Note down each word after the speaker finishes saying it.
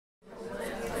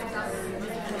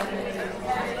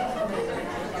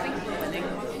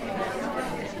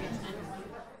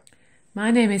My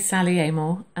name is Sally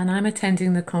Amor, and I'm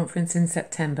attending the conference in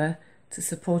September to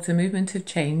support a movement of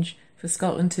change for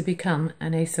Scotland to become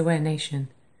an ACE-aware nation.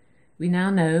 We now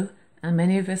know, and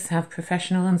many of us have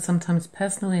professional and sometimes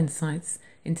personal insights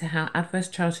into how adverse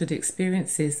childhood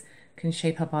experiences can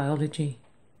shape our biology.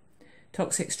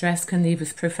 Toxic stress can leave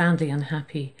us profoundly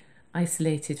unhappy,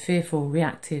 isolated, fearful,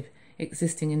 reactive,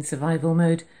 existing in survival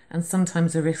mode, and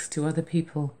sometimes a risk to other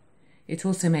people. It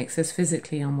also makes us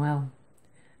physically unwell.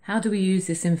 How do we use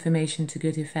this information to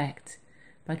good effect?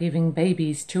 By giving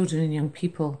babies, children and young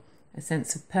people a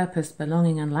sense of purpose,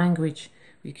 belonging and language,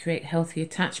 we create healthy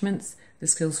attachments, the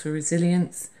skills for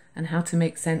resilience, and how to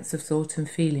make sense of thought and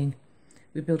feeling.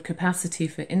 We build capacity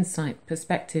for insight,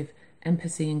 perspective,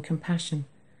 empathy and compassion.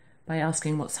 By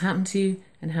asking what's happened to you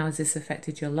and how has this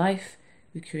affected your life,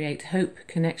 we create hope,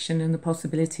 connection and the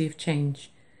possibility of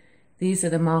change. These are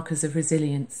the markers of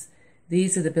resilience.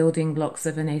 These are the building blocks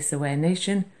of an ACE-aware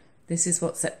nation. This is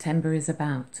what September is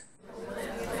about.